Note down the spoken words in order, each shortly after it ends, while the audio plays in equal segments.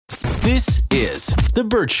This is The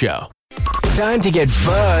Burt Show. Time to get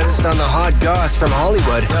buzzed on the hot goss from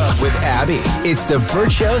Hollywood with Abby. It's The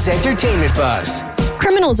Burt Show's entertainment buzz.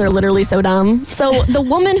 Criminals are literally so dumb. So the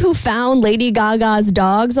woman who found Lady Gaga's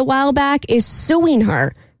dogs a while back is suing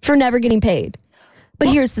her for never getting paid. But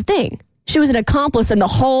here's the thing. She was an accomplice in the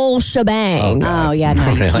whole shebang. Oh, yeah,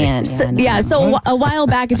 no, you can't. So a while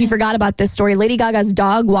back, if you forgot about this story, Lady Gaga's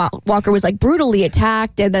dog walker was like brutally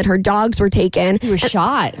attacked and that her dogs were taken. He was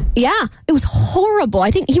shot. Yeah, it was horrible.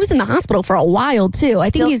 I think he was in the hospital for a while, too.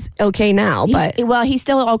 I think he's okay now. Well, he's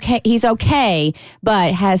still okay. He's okay,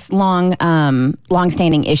 but has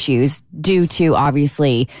long-standing issues due to,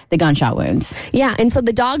 obviously, the gunshot wounds. Yeah, and so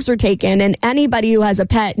the dogs were taken, and anybody who has a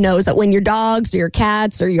pet knows that when your dogs or your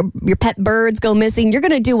cats or your pet birds go missing, you're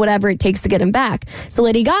going to do whatever it takes to get them back. So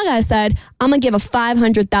Lady Gaga said, I'm going to give a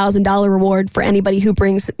 $500,000 reward for anybody who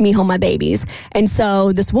brings me home my babies. And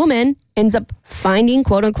so this woman ends up finding,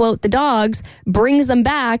 quote unquote, the dogs, brings them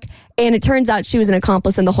back, and it turns out she was an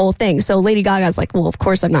accomplice in the whole thing. So Lady Gaga's like, well, of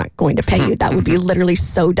course I'm not going to pay you. That would be literally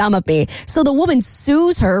so dumb of me. So the woman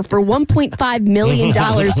sues her for $1.5 million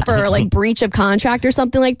for like breach of contract or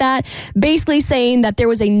something like that, basically saying that there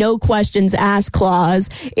was a no questions asked clause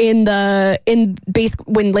when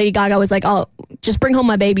Lady Gaga was like, oh, just bring home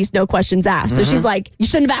my babies, no questions asked. So she's like, you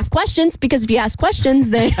shouldn't have asked questions, because if you asked questions,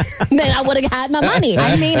 then I would have had my money.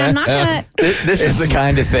 I mean, I'm not going to... This is the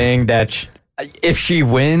kind of thing that if she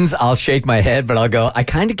wins, I'll shake my head, but I'll go, I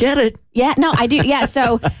kind of get it. Yeah, no, I do. Yeah,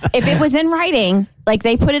 so if it was in writing, like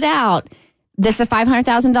they put it out, this is a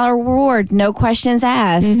 $500,000 reward, no questions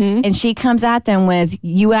asked. And she comes at them with,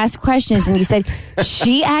 you asked questions, and you said,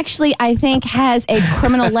 she actually, I think, has a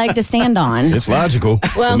criminal leg to stand on. It's logical.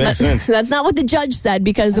 Well, it makes sense. That's not what the judge said,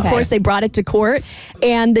 because, of course, they brought it to court.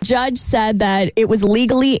 And the judge said that it was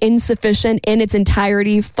legally insufficient in its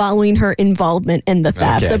entirety following her involvement in the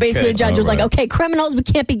theft. So basically, the judge was like, okay, criminals, we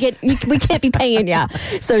can't be paying you.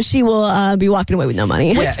 So she will be walking away with no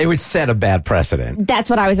money. Yeah, it would set a bad precedent. That's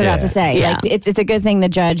what I was about to say. Yeah. Like, it's a good thing the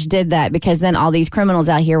judge did that, because then all these criminals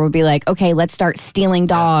out here would be like, okay, let's start stealing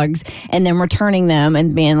dogs and then returning them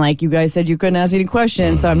and being like, you guys said you couldn't ask any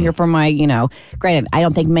questions, so I'm here for my, granted, I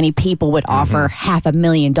don't think many people would offer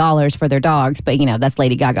 $500,000 for their dogs, but that's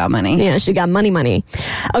Lady Gaga money. Yeah, she got money.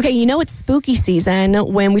 Okay, it's spooky season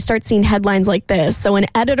when we start seeing headlines like this. So an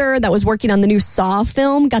editor that was working on the new Saw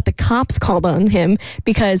film got the cops called on him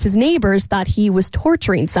because his neighbors thought he was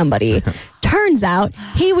torturing somebody. Turns out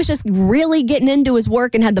he was just really getting into his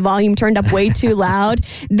work and had the volume turned up way too loud.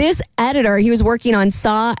 This editor, he was working on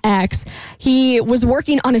Saw X. He was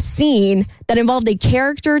working on a scene that involved a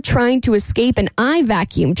character trying to escape an eye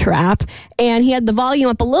vacuum trap, and he had the volume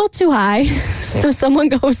up a little too high, so someone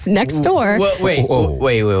goes next door. Wait.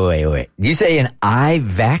 Did you say an eye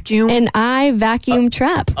vacuum? An eye vacuum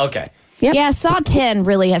trap. Okay. Yep. Yeah, Saw 10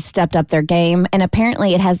 really has stepped up their game, and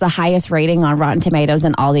apparently it has the highest rating on Rotten Tomatoes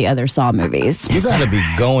than all the other Saw movies. You got to be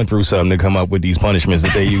going through something to come up with these punishments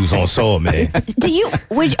that they use on Saw, man.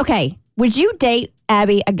 Would you date,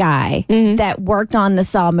 Abby, a guy that worked on the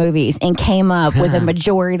Saw movies and came up with a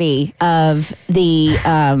majority of the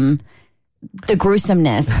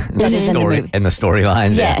gruesomeness that is in the movie? And the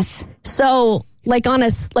storylines? Yes. Yeah. So, like on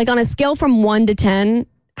a scale from 1 to 10,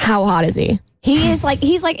 how hot is he? He's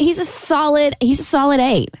a solid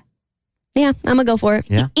 8. Yeah, I'm gonna go for it.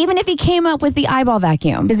 Yeah. Even if he came up with the eyeball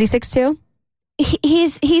vacuum. Is he 6'2"?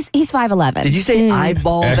 He's 5'11". Did you say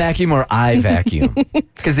eyeball vacuum or eye vacuum?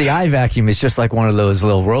 Because the eye vacuum is just like one of those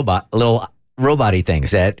little robot-y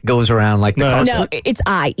things that goes around like the car. No, it's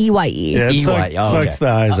eye, E-Y-E. Yeah, it sucks the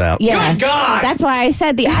eyes out. Yeah. Good God! That's why I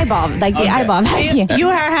said the eyeball, the eyeball vacuum. You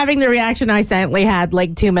are having the reaction I silently had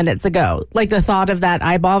like 2 minutes ago. Like the thought of that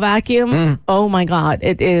eyeball vacuum. Oh my God,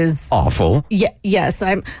 it is awful. Yeah, yes.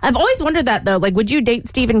 I've always wondered that though. Like, would you date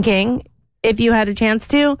Stephen King if you had a chance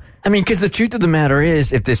to? I mean, because the truth of the matter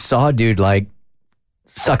is, if this Saw dude like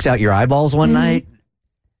sucks out your eyeballs one night,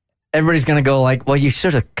 everybody's going to go like, well, you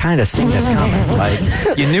should have kind of seen this coming. Like,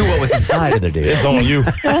 you knew what was inside of the dude. It's on you.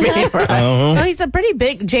 No, he's a pretty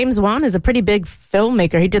big, James Wan is a pretty big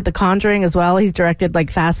filmmaker. He did The Conjuring as well. He's directed like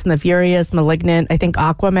Fast and the Furious, Malignant, I think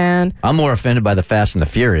Aquaman. I'm more offended by the Fast and the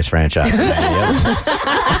Furious franchise.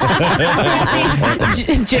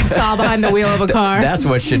 Jigsaw behind the wheel of a car. That's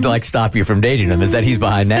what should like stop you from dating him, is that he's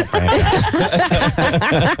behind that franchise.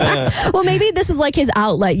 Well, maybe this is like his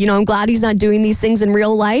outlet. I'm glad he's not doing these things in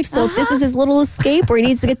real life. So if this is his little escape where he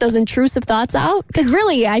needs to get those intrusive thoughts out, because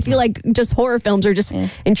really, I feel like just horror films are just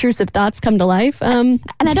intrusive thoughts come to life. And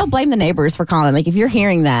I don't blame the neighbors for calling. Like, if you're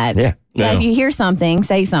hearing that, Yeah, if you hear something,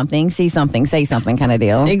 say something, see something, say something kind of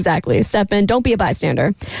deal. Exactly. Step in. Don't be a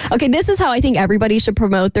bystander. Okay, this is how I think everybody should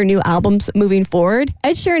promote their new albums moving forward.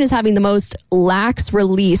 Ed Sheeran is having the most lax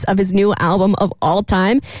release of his new album of all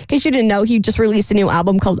time. In case you didn't know, he just released a new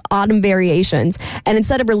album called Autumn Variations. And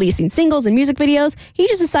instead of releasing singles and music videos, he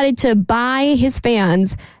just decided to buy his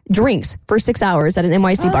fans drinks for 6 hours at an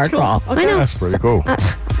NYC bar crawl. Okay. I know. That's pretty cool.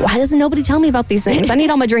 Why doesn't nobody tell me about these things? I need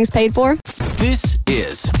all my drinks paid for. This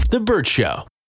is The Burt Show.